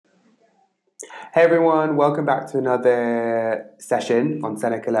Hey everyone, welcome back to another session on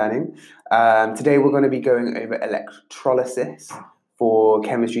Seneca Learning. Today we're going to be going over electrolysis for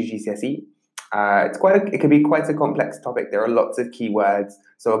chemistry GCSE. It can be quite a complex topic. There are lots of keywords,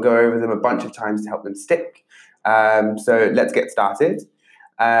 so I'll go over them a bunch of times to help them stick. So let's get started.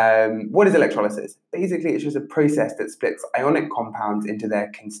 What is electrolysis? Basically, it's just a process that splits ionic compounds into their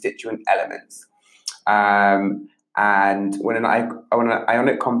constituent elements. And when an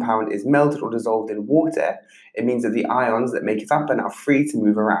ionic compound is melted or dissolved in water, it means that the ions that make it up are now free to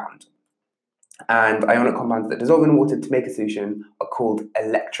move around. And ionic compounds that dissolve in water to make a solution are called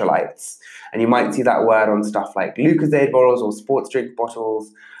electrolytes. And you might see that word on stuff like Lucozade bottles or sports drink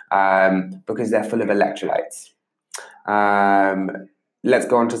bottles because they're full of electrolytes. Let's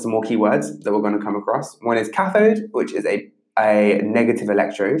go on to some more keywords that we're going to come across. One is cathode, which is a negative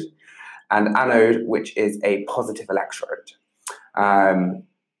electrode, and anode, which is a positive electrode.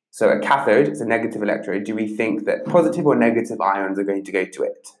 So a cathode is a negative electrode. Do we think that positive or negative ions are going to go to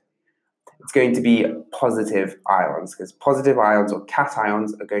it? It's going to be positive ions, because positive ions or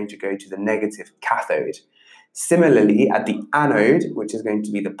cations are going to go to the negative cathode. Similarly, at the anode, which is going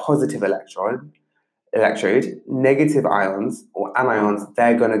to be the positive electrode, negative ions or anions,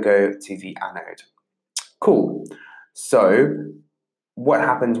 they're going to go to the anode. Cool. So what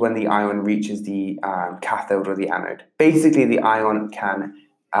happens when the ion reaches the cathode or the anode? Basically, the ion can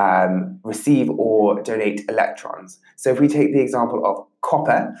receive or donate electrons. So if we take the example of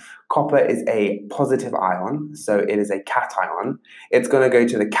copper is a positive ion, so it is a cation. It's going to go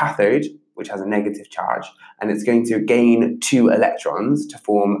to the cathode, which has a negative charge, and it's going to gain 2 electrons to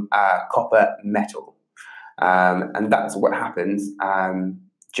form copper metal. And that's what happens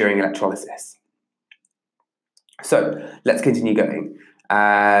during electrolysis. So let's continue going.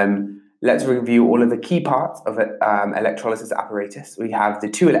 Let's review all of the key parts of electrolysis apparatus. We have the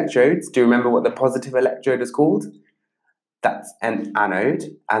 2 electrodes. Do you remember what the positive electrode is called? That's an anode.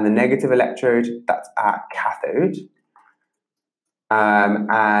 And the negative electrode, that's our cathode.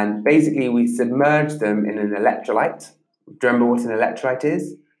 And basically we submerge them in an electrolyte. Do you remember what an electrolyte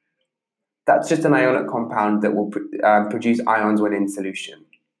is? That's just an ionic compound that will produce ions when in solution.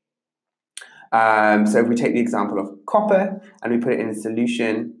 So if we take the example of copper and we put it in a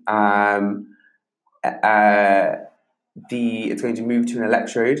solution, it's going to move to an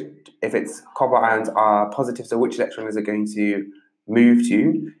electrode. If its copper ions are positive, so which electron is it going to move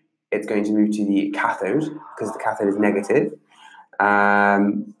to? It's going to move to the cathode, because the cathode is negative.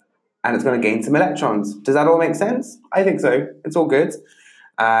 And it's going to gain some electrons. Does that all make sense? I think so. It's all good.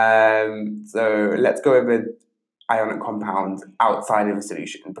 So let's go over ionic compounds outside of a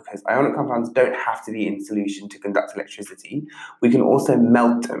solution, because ionic compounds don't have to be in solution to conduct electricity. We can also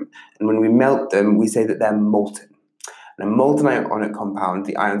melt them, and when we melt them, we say that they're molten. And a molten ionic compound,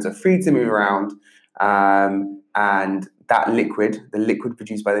 the ions are free to move around, and that liquid, the liquid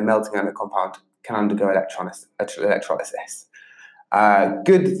produced by the melting ionic compound, can undergo electrolysis.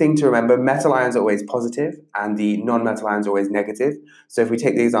 Good thing to remember, metal ions are always positive and the non-metal ions are always negative. So if we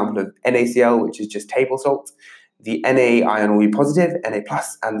take the example of NaCl, which is just table salt, the Na ion will be positive, Na+,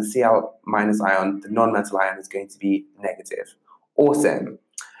 and the Cl- ion, the non-metal ion, is going to be negative. Awesome.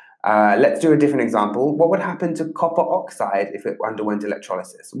 Let's do a different example. What would happen to copper oxide if it underwent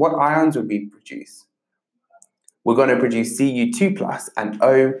electrolysis? What ions would we produce? We're going to produce Cu2+ and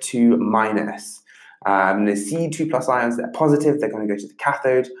O2-. The Cu2+ ions, they're positive, they're going to go to the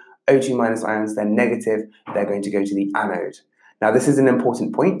cathode. O2- ions, they're negative, they're going to go to the anode. Now, this is an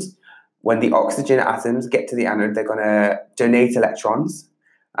important point. When the oxygen atoms get to the anode, they're going to donate electrons,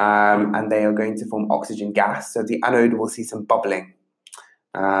 and they are going to form oxygen gas. So the anode will see some bubbling.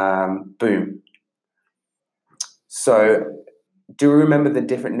 Boom. So do you remember the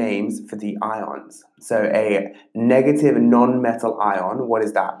different names for the ions? So a negative non-metal ion, what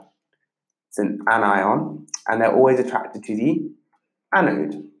is that? It's an anion, and they're always attracted to the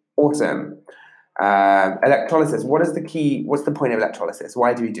anode. Awesome. Electrolysis, what's the point of electrolysis?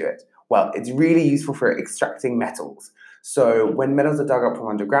 Why do we do it? Well, it's really useful for extracting metals. So when metals are dug up from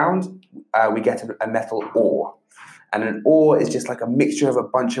underground, we get a metal ore. And an ore is just like a mixture of a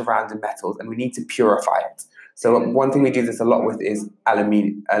bunch of random metals, and we need to purify it. So one thing we do this a lot with is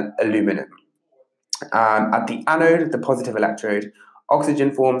aluminum. At the anode, the positive electrode,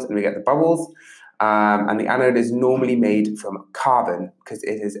 oxygen forms and we get the bubbles. And the anode is normally made from carbon because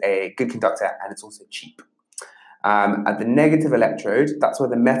it is a good conductor and it's also cheap. At the negative electrode, that's where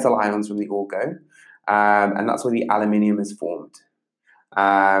the metal ions from the ore go, and that's where the aluminium is formed.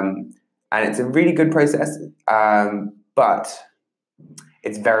 And it's a really good process, but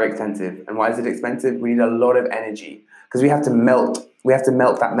it's very expensive. And why is it expensive? We need a lot of energy because we have to melt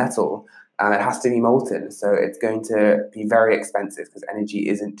that metal. It has to be molten, so it's going to be very expensive because energy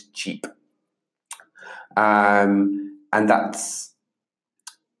isn't cheap. And that's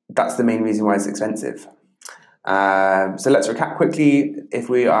the main reason why it's expensive. So let's recap quickly. If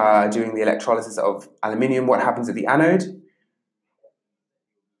we are doing the electrolysis of aluminium, what happens at the anode?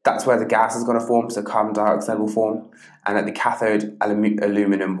 That's where the gas is going to form, so carbon dioxide will form, and at the cathode,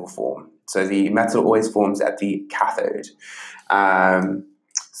 aluminum will form. So the metal always forms at the cathode.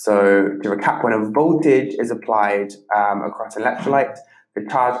 So to recap, when a voltage is applied across an electrolyte, the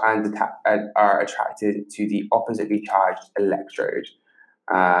charged ions are attracted to the oppositely charged electrode.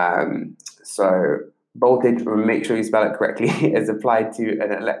 So voltage, make sure you spell it correctly, is applied to an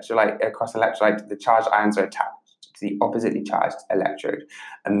electrolyte, across an electrolyte, the charged ions are attached to the oppositely charged electrode.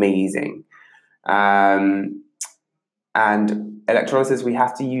 Amazing. And electrolysis, we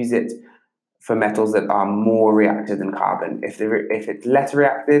have to use it for metals that are more reactive than carbon. If it's less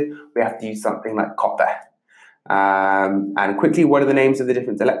reactive, we have to use something like copper. And quickly, what are the names of the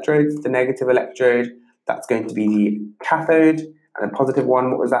different electrodes? The negative electrode, that's going to be the cathode, and the positive one,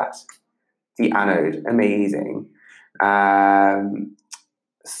 what was that? The anode. Amazing.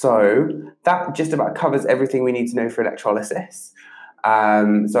 So that just about covers everything we need to know for electrolysis.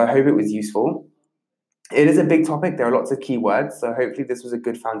 So I hope it was useful. It is a big topic. There are lots of keywords, so hopefully this was a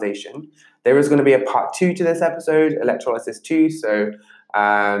good foundation. There is going to be a part 2 to this episode, electrolysis 2, so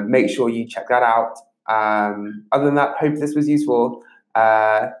make sure you check that out. Other than that, hope this was useful.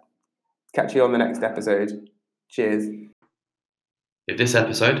 Catch you on the next episode. Cheers. If this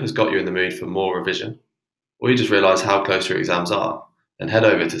episode has got you in the mood for more revision, or you just realise how close your exams are, then head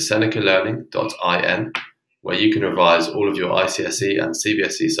over to senecalearning.in, where you can revise all of your ICSE and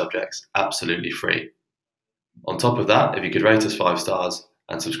CBSE subjects absolutely free. On top of that, if you could rate us 5 stars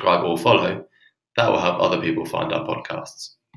and subscribe or follow, that will help other people find our podcasts.